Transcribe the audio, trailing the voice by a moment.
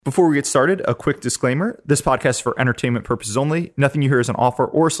Before we get started, a quick disclaimer. This podcast is for entertainment purposes only. Nothing you hear is an offer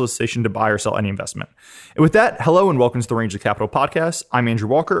or solicitation to buy or sell any investment. And with that, hello and welcome to the Rangeley Capital Podcast. I'm Andrew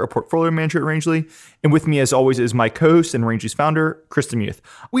Walker, a portfolio manager at Rangeley. And with me, as always, is my co-host and Rangeley's founder, Chris Demuth.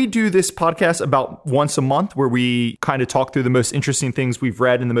 We do this podcast about once a month where we kind of talk through the most interesting things we've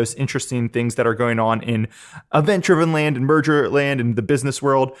read and the most interesting things that are going on in event-driven land and merger land and the business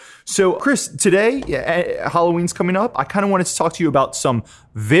world. So, Chris, today, Halloween's coming up. I kind of wanted to talk to you about some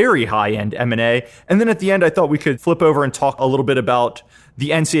very high-end M&A. And then at the end, I thought we could flip over and talk a little bit about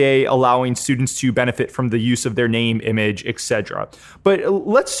the NCAA allowing students to benefit from the use of their name, image, etc. But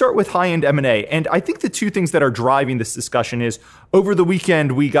let's start with high-end M&A. And I think the two things that are driving this discussion is over the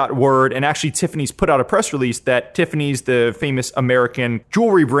weekend, we got word, and actually Tiffany's put out a press release that Tiffany's, the famous American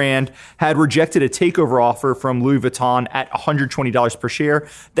jewelry brand, had rejected a takeover offer from Louis Vuitton at $120 per share.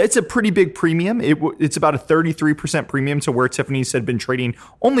 That's a pretty big premium. It's about a 33% premium to where Tiffany's had been trading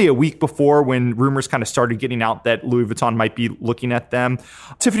only a week before when rumors kind of started getting out that Louis Vuitton might be looking at them.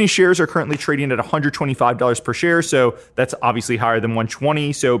 Tiffany shares are currently trading at $125 per share, so that's obviously higher than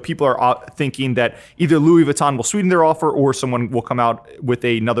 $120. So people are thinking that either Louis Vuitton will sweeten their offer or someone will come out with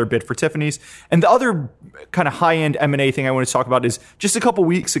another bid for Tiffany's. And the other kind of high-end M&A thing I want to talk about is just a couple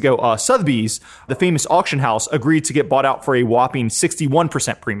weeks ago, Sotheby's, the famous auction house, agreed to get bought out for a whopping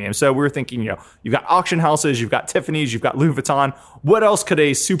 61% premium. So we were thinking, you've got auction houses, you've got Tiffany's, you've got Louis Vuitton. What else could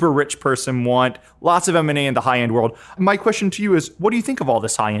a super rich person want? Lots of M&A in the high-end world. My question to you is, what do you think of all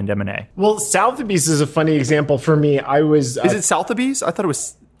this high-end M&A? Well, Sotheby's is a funny example for me. Is it Sotheby's? I thought it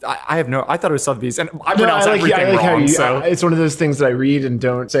was... I thought it was Sotheby's, and I pronounce everything wrong. It's one of those things that I read and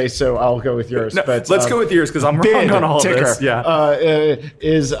don't say, so I'll go with yours. No, but let's go with yours because I'm wrong on all ticker, this. Yeah,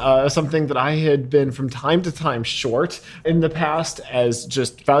 is something that I had been from time to time short in the past as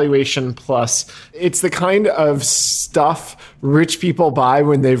just valuation plus. It's the kind of stuff rich people buy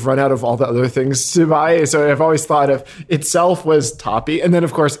when they've run out of all the other things to buy. So I've always thought of itself was toppy, and then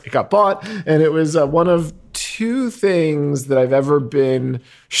of course it got bought, and it was one of two things that I've ever been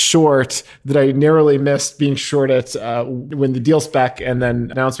short that I narrowly missed being short at when the deal spec and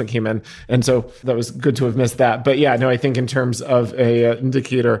then announcement came in. And so that was good to have missed that. But yeah, no, I think in terms of a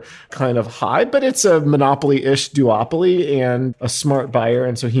indicator, kind of high, but it's a monopoly-ish duopoly and a smart buyer.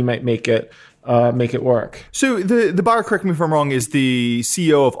 And so he might make it work. So the buyer, correct me if I'm wrong, is the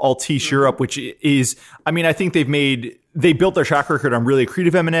CEO of Altice Europe, which is, I think they built their track record on really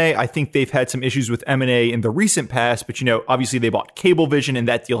accretive M&A. I think they've had some issues with M&A in the recent past, but obviously they bought Cablevision, and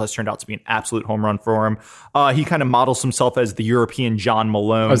that deal has turned out to be an absolute home run for him. He kind of models himself as the European John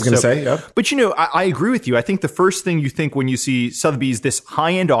Malone. I was going to say, yeah. But I agree with you. I think the first thing you think when you see Sotheby's, this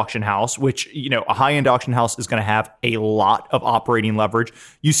high-end auction house, which a high-end auction house is going to have a lot of operating leverage.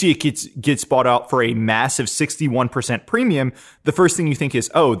 You see it gets bought out for a massive 61% premium. The first thing you think is,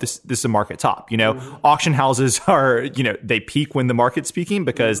 oh, this is a market top. Auction houses are they peak when the market's peaking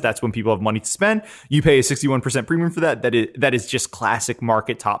because that's when people have money to spend. You pay a 61% premium for that. That is just classic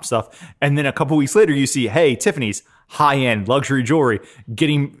market top stuff. And then a couple weeks later, you see, hey, Tiffany's high-end luxury jewelry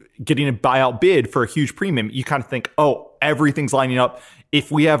getting a buyout bid for a huge premium. You kind of think, oh, everything's lining up.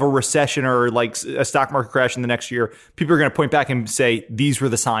 If we have a recession or like a stock market crash in the next year, people are going to point back and say, these were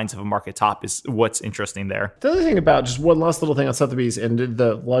the signs of a market top is what's interesting there. The other thing about just one last little thing on Sotheby's and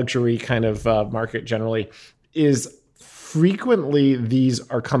the luxury kind of market generally is frequently these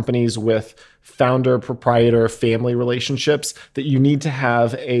are companies with founder, proprietor, family relationships that you need to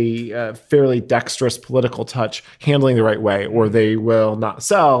have a fairly dexterous political touch handling the right way, or they will not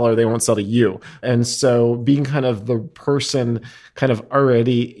sell or they won't sell to you. And so being kind of the person kind of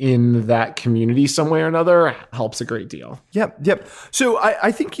already in that community some way or another helps a great deal. Yep. So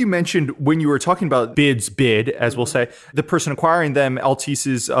I think you mentioned when you were talking about bid, as we'll say, the person acquiring them,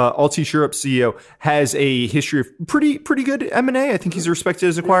 Altice Europe CEO, has a history of pretty good M&A. I think he's respected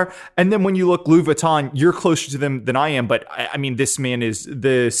as an acquirer. And then when you look Louis Vuitton, you're closer to them than I am. But this man is,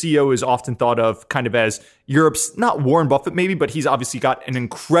 the CEO is often thought of kind of as Europe's, not Warren Buffett maybe, but he's obviously got an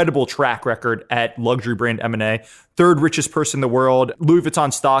incredible track record at luxury brand M&A. Third richest person in the world. Louis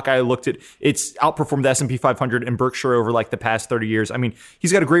Vuitton stock, I looked at, it's outperformed the S&P 500 and Berkshire over like the past 30 years.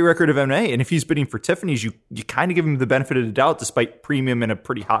 He's got a great record of M&A. And if he's bidding for Tiffany's, you kind of give him the benefit of the doubt despite premium in a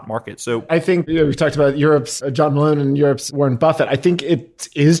pretty hot market. So I think we talked about Europe's John Malone and Europe's Warren Buffett. I think it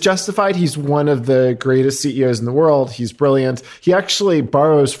is justified. He's one of the greatest CEOs in the world. He's brilliant. He actually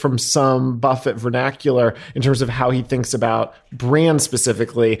borrows from some Buffett vernacular in terms of how he thinks about brands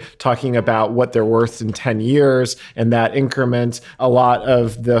specifically, talking about what they're worth in 10 years and that increment. A lot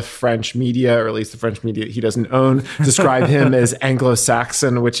of the French media, or at least the French media he doesn't own, describe him as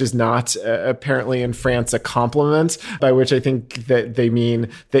Anglo-Saxon, which is not apparently in France a compliment, by which I think that they mean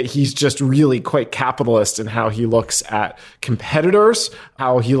that he's just really quite capitalist in how he looks at competitors,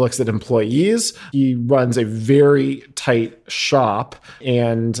 how he looks at employees. He runs a very tight shop,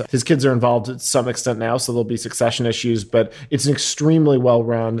 and his kids are involved to some extent now, so there'll be succession issues, but it's an extremely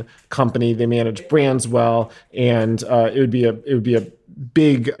well-run company. They manage brands well, and it would be a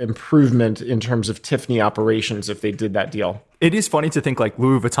big improvement in terms of Tiffany operations if they did that deal. It is funny to think like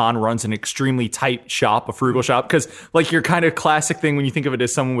Louis Vuitton runs an extremely tight shop, a frugal shop, because like your kind of classic thing when you think of it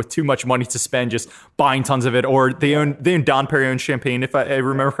as someone with too much money to spend, just buying tons of it, or they own Dom Perignon champagne. If I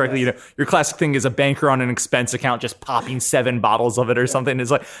remember correctly, your classic thing is a banker on an expense account just popping 7 bottles of it or something. It's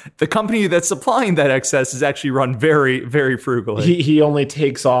like the company that's supplying that excess is actually run very, very frugally. He only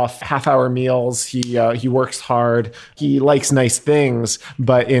takes off half-hour meals. He works hard. He likes nice things,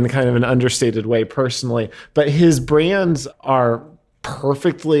 but in kind of an understated way personally. But his brands are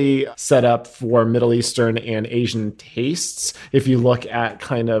perfectly set up for Middle Eastern and Asian tastes. If you look at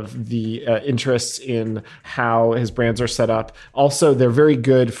kind of the interests in how his brands are set up. Also, they're very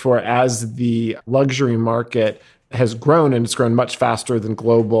good for, as the luxury market has grown, and it's grown much faster than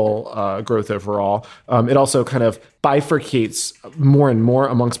global growth overall. It also kind of bifurcates more and more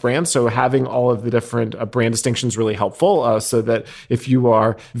amongst brands. So having all of the different brand distinctions really helpful, so that if you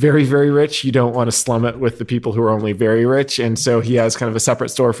are very, very rich, you don't want to slum it with the people who are only very rich. And so he has kind of a separate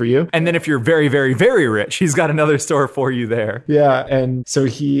store for you. And then if you're very, very, very rich, he's got another store for you there. Yeah. And so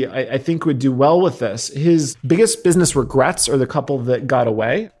he, I think, would do well with this. His biggest business regrets are the couple that got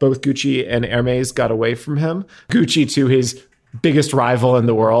away. Both Gucci and Hermes got away from him. Gucci to his biggest rival in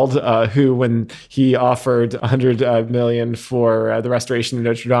the world, who, when he offered $100 million for the restoration of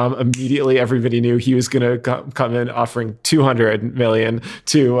Notre Dame, immediately everybody knew he was going to come in offering $200 million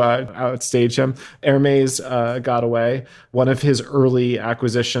to outstage him. Hermes got away. One of his early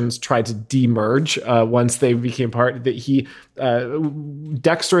acquisitions tried to demerge once they became part. That he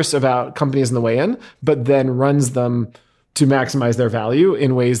dexterous about companies on the way in, but then runs them to maximize their value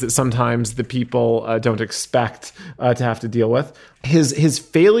in ways that sometimes the people don't expect to have to deal with. His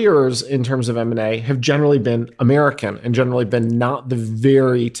failures in terms of M&A have generally been American and generally been not the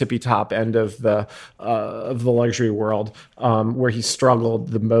very tippy top end of the luxury world, where he struggled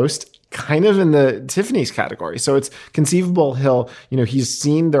the most, kind of in the Tiffany's category. So it's conceivable he's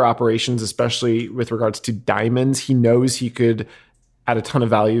seen their operations, especially with regards to diamonds. He knows he could add a ton of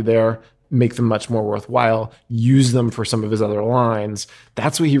value there, make them much more worthwhile, use them for some of his other lines.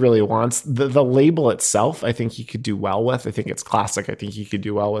 That's what he really wants. The label itself, I think he could do well with. I think it's classic. I think he could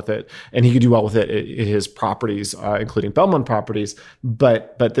do well with it. And he could do well with it in his properties, including Belmont properties.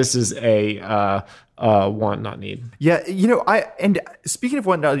 But this is a want, not need. Yeah, and speaking of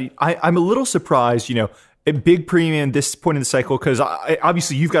want, not need, I'm a little surprised, a big premium at this point in the cycle, because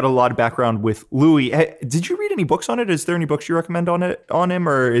obviously you've got a lot of background with Louis. Did you read any books on it? Is there any books you recommend on him,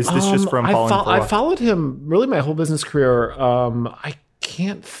 or is this just from following? I followed him really my whole business career. I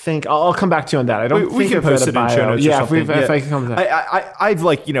can't think. I'll come back to you on that. I don't think we can post it in show notes. Yeah, or something. if I can come to that. I've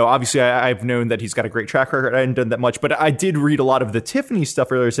obviously I've known that he's got a great track record. I hadn't done that much, but I did read a lot of the Tiffany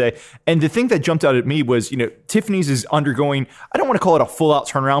stuff earlier today. And the thing that jumped out at me was, Tiffany's is undergoing, I don't want to call it a full out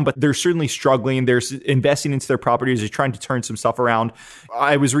turnaround, but they're certainly struggling. They're investing into their properties. They're trying to turn some stuff around.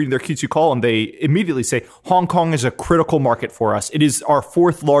 I was reading their Q2 call, and they immediately say, Hong Kong is a critical market for us. It is our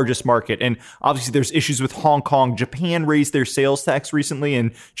 4th largest market. And obviously there's issues with Hong Kong. Japan raised their sales tax recently,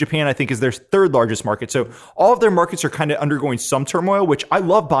 and Japan, I think, is their 3rd largest market. So all of their markets are kind of undergoing some turmoil, which I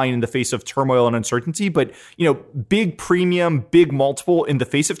love buying in the face of turmoil and uncertainty. But, big premium, big multiple in the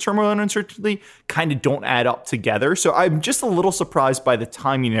face of turmoil and uncertainty kind of don't add up together. So I'm just a little surprised by the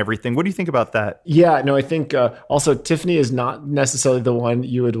timing and everything. What do you think about that? Yeah, no, I think also Tiffany is not necessarily the one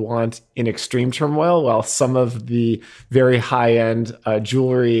you would want in extreme turmoil, while some of the very high-end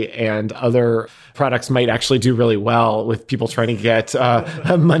jewelry and other products might actually do really well with people trying to get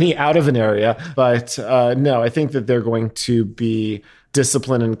money out of an area. But no, I think that they're going to be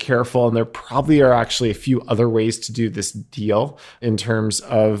disciplined and careful, and there probably are actually a few other ways to do this deal in terms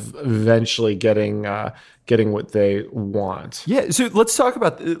of eventually getting what they want. Yeah, so let's talk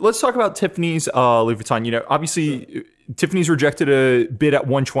about Tiffany's Louis Vuitton. Obviously Tiffany's rejected a bid at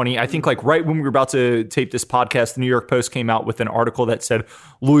 120. I think right when we were about to tape this podcast, the New York Post came out with an article that said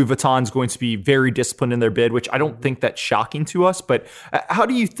Louis Vuitton's going to be very disciplined in their bid, which I don't think that's shocking to us. But how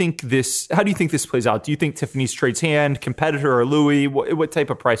do you think this plays out? Do you think Tiffany's trades hand, competitor, or Louis? What type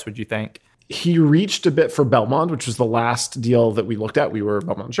of price would you think? He reached a bit for Belmont, which was the last deal that we looked at. We were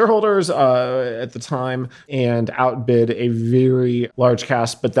Belmont shareholders at the time and outbid a very large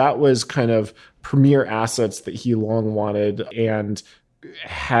cast, but that was kind of premier assets that he long wanted and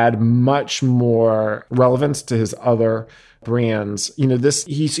had much more relevance to his other brands.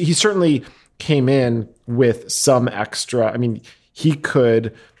 He certainly came in with some extra. I mean, he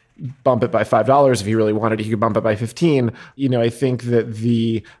could bump it by $5 if he really wanted it. He could bump it by 15. I think that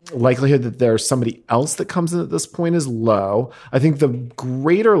the likelihood that there's somebody else that comes in at this point is low. I think the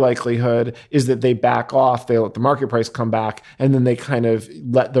greater likelihood is that they back off, they let the market price come back, and then they kind of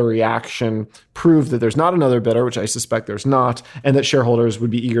let the reaction prove that there's not another bidder, which I suspect there's not, and that shareholders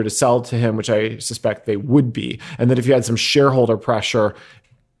would be eager to sell to him, which I suspect they would be. And that if you had some shareholder pressure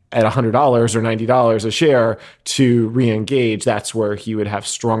at $100 or $90 a share to re-engage, that's where he would have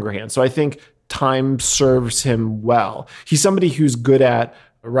stronger hands. So I think time serves him well. He's somebody who's good at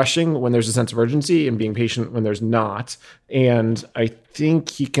rushing when there's a sense of urgency and being patient when there's not. And I think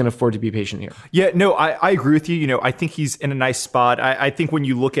he can afford to be patient here. Yeah, no, I agree with you. I think he's in a nice spot. I think when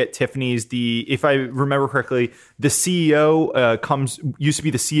you look at Tiffany's, if I remember correctly, the CEO used to be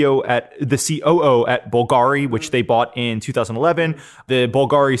the COO at Bulgari, which they bought in 2011. The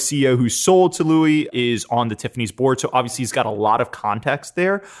Bulgari CEO who sold to Louis is on the Tiffany's board. So obviously he's got a lot of context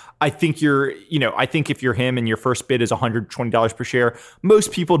there. I think if you're him and your first bid is $120 per share,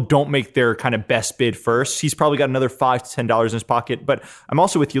 most people don't make their kind of best bid first. He's probably got another $5 to $10 in his pocket. But I'm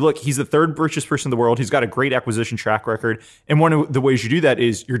also with you. Look, he's the third richest person in the world. He's got a great acquisition track record. And one of the ways you do that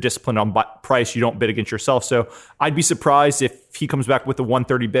is you're disciplined on price. You don't bid against yourself. So I'd be surprised if he comes back with a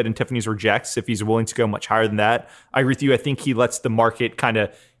 130 bid and Tiffany's rejects, if he's willing to go much higher than that. I agree with you. I think he lets the market kind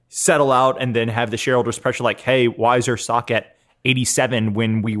of settle out and then have the shareholders pressure like, hey, why is our stock at 87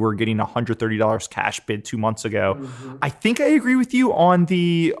 when we were getting $130 cash bid 2 months ago? Mm-hmm. I think I agree with you on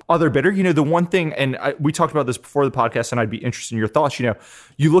the other bidder. The one thing, and we talked about this before the podcast, and I'd be interested in your thoughts.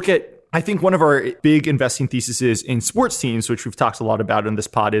 You look at, I think one of our big investing theses in sports teams, which we've talked a lot about in this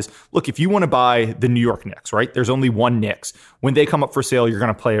pod, is, look, if you want to buy the New York Knicks, right? There's only one Knicks. When they come up for sale, you're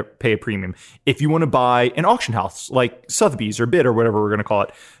going to pay a premium. If you want to buy an auction house like Sotheby's or Bid or whatever we're going to call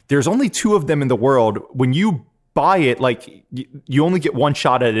it, there's only two of them in the world. When you buy it, like you only get one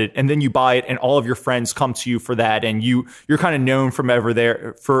shot at it, and then you buy it and all of your friends come to you for that, and you're kind of known from ever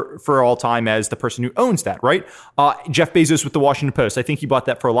there for all time as the person who owns that, right? Jeff Bezos with the Washington Post, I think he bought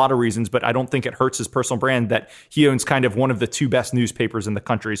that for a lot of reasons, but I don't think it hurts his personal brand that he owns kind of one of the two best newspapers in the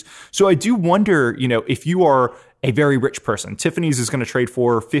countries. So I do wonder, if you are a very rich person, Tiffany's is going to trade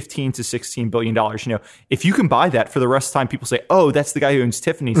for $15 to $16 billion. If you can buy that, for the rest of the time, people say, oh, that's the guy who owns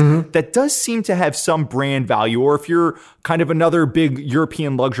Tiffany's. Mm-hmm. That does seem to have some brand value. Or if you're kind of another big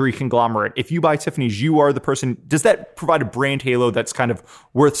European luxury conglomerate, if you buy Tiffany's, you are the person. Does that provide a brand halo that's kind of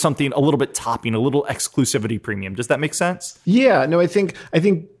worth something a little bit topping, a little exclusivity premium? Does that make sense? Yeah, no, I think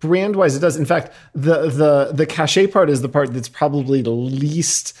brand wise it does. In fact, the cachet part is the part that's probably the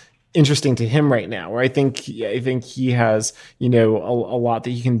least interesting to him right now, where I think he has, a lot that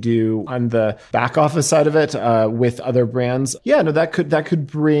he can do on the back office side of it with other brands. Yeah, no, that could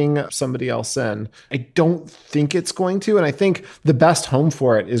bring somebody else in. I don't think it's going to, and I think the best home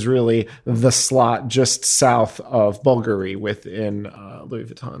for it is really the slot just south of Bulgari within Louis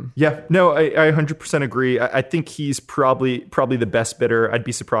Vuitton. Yeah, no, I 100% agree. I think he's probably the best bidder. I'd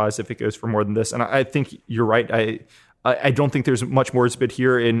be surprised if it goes for more than this, and I think you're right. I don't think there's much more to bid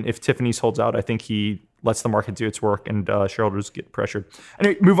here. And if Tiffany's holds out, I think he lets the market do its work and shareholders get pressured.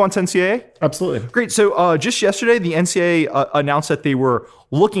 Anyway, move on to NCAA. Absolutely. Great. So just yesterday, the NCAA announced that they were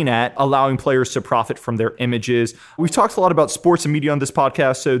looking at allowing players to profit from their images. We've talked a lot about sports and media on this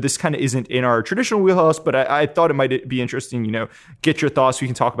podcast, so this kind of isn't in our traditional wheelhouse, but I thought it might be interesting, get your thoughts. We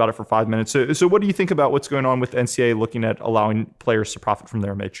can talk about it for 5 minutes. So what do you think about what's going on with NCAA looking at allowing players to profit from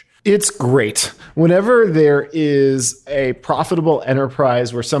their image? It's great. Whenever there is a profitable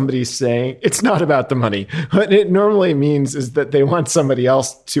enterprise where somebody's saying it's not about the money, what it normally means is that they want somebody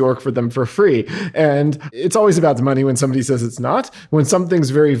else to work for them for free. And it's always about the money when somebody says it's not. When something's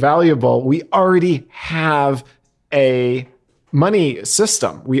very valuable, we already have a money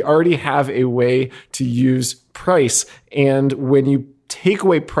system. We already have a way to use price. And when you take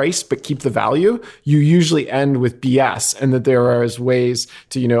away price but keep the value, you usually end with BS, and that there are ways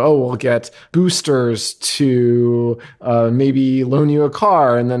to, we'll get boosters to maybe loan you a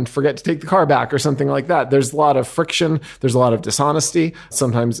car and then forget to take the car back or something like that. There's a lot of friction. There's a lot of dishonesty,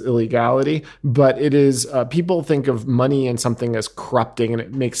 sometimes illegality, but it is, people think of money and something as corrupting and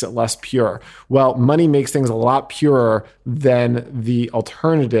it makes it less pure. Well, money makes things a lot purer than the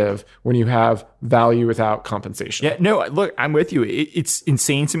alternative when you have value without compensation. Yeah, no, look, I'm with you. it's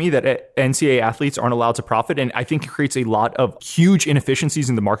insane to me that NCAA athletes aren't allowed to profit. And I think it creates a lot of huge inefficiencies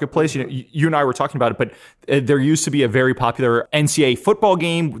in the marketplace. You and I were talking about it, but there used to be a very popular NCAA football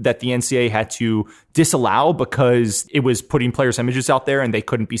game that the NCAA had to disallow because it was putting players' images out there and they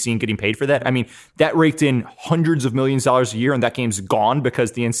couldn't be seen getting paid for that. I mean, that raked in hundreds of millions of dollars a year, and that game's gone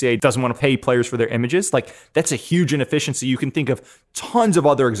because the NCAA doesn't want to pay players for their images. Like, that's a huge inefficiency. You can think of tons of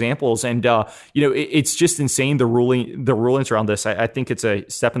other examples, and it's just insane, the rulings around this. I think it's a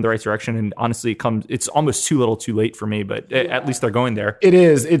step in the right direction, and honestly, it's almost too little too late for me, but at least they're going there. It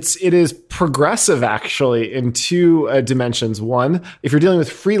is. It is progressive, actually, in two dimensions. One, if you're dealing with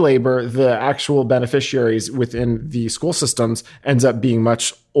free labor, the actual beneficiaries within the school systems ends up being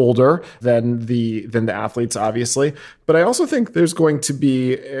much older than the athletes, obviously. But I also think there's going to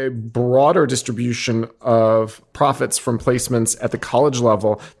be a broader distribution of profits from placements at the college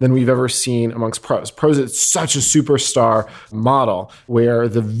level than we've ever seen amongst pros. Pros, it's such a superstar model where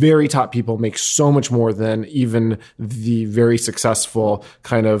the very top people make so much more than even the very successful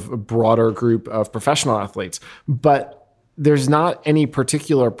kind of broader group of professional athletes. But there's not any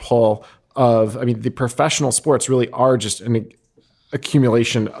particular pull the professional sports really are just an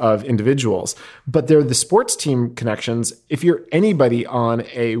accumulation of individuals, but they're the sports team connections. If you're anybody on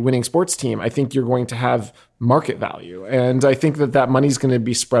a winning sports team, I think you're going to have market value. And I think that money is going to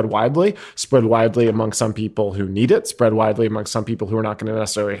be spread widely among some people who need it, spread widely among some people who are not going to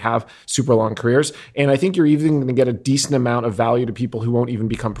necessarily have super long careers. And I think you're even going to get a decent amount of value to people who won't even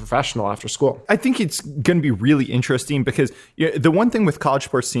become professional after school. I think it's going to be really interesting because the one thing with college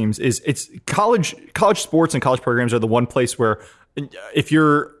sports teams is it's college sports and college programs are the one place where if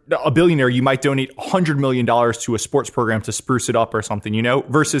you're a billionaire, you might donate $100 million to a sports program to spruce it up or something,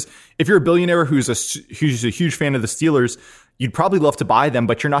 versus if you're a billionaire who's a huge fan of the Steelers, you'd probably love to buy them,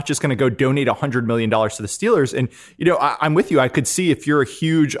 but you're not just going to go donate $100 million to the Steelers. And, I'm with you. I could see if you're a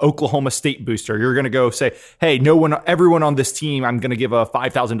huge Oklahoma State booster, you're going to go say, hey, everyone on this team, I'm going to give a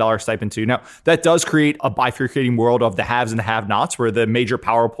 $5,000 stipend to. Now, that does create a bifurcating world of the haves and the have-nots, where the major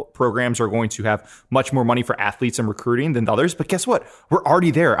power programs are going to have much more money for athletes and recruiting than the others. But guess what? We're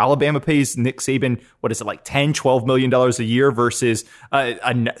already there. Alabama pays Nick Saban, like $10, $12 million a year versus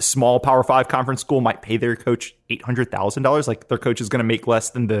a small Power 5 conference school might pay their coach $800,000. Like, their coach is going to make less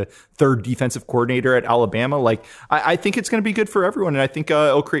than the third defensive coordinator at Alabama. Like, I think it's going to be good for everyone. And I think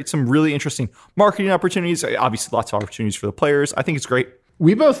it'll create some really interesting marketing opportunities. Obviously, lots of opportunities for the players. I think it's great.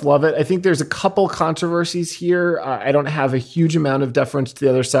 We both love it. I think there's a couple controversies here. I don't have a huge amount of deference to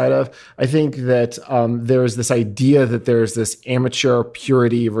the other side of. I think that there's this idea that there's this amateur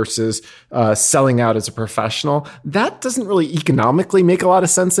purity versus selling out as a professional. That doesn't really economically make a lot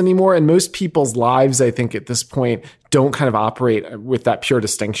of sense anymore. And most people's lives, I think, at this point, don't kind of operate with that pure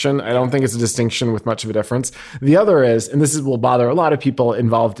distinction. I don't think it's a distinction with much of a difference. The other is, and will bother a lot of people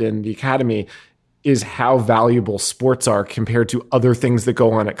involved in the academy, is how valuable sports are compared to other things that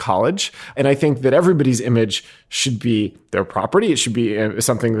go on at college. And I think that everybody's image should be their property. It should be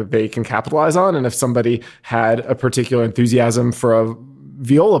something that they can capitalize on. And if somebody had a particular enthusiasm for a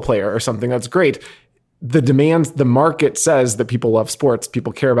viola player or something, that's great. The market says that people love sports,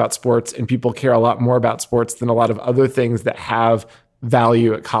 people care about sports, and people care a lot more about sports than a lot of other things that have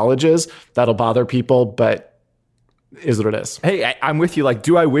value at colleges. That'll bother people, but is what it is. Hey, I'm with you. Like,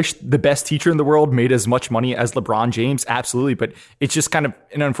 do I wish the best teacher in the world made as much money as LeBron James? Absolutely. But it's just kind of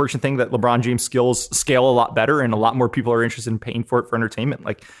an unfortunate thing that LeBron James skills scale a lot better and a lot more people are interested in paying for it for entertainment.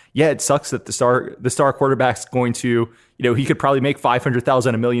 Like, yeah, it sucks that the star quarterback's going to, he could probably make $500,000,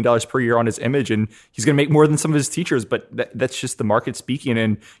 $1 million per year on his image, and he's going to make more than some of his teachers. But that's just the market speaking.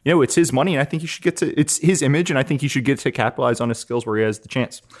 And, it's his money. And I think he should it's his image. And I think he should get to capitalize on his skills where he has the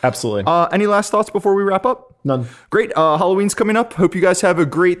chance. Absolutely. Any last thoughts before we wrap up? None. Great. Halloween's coming up. Hope you guys have a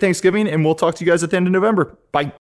great Thanksgiving, and we'll talk to you guys at the end of November. Bye.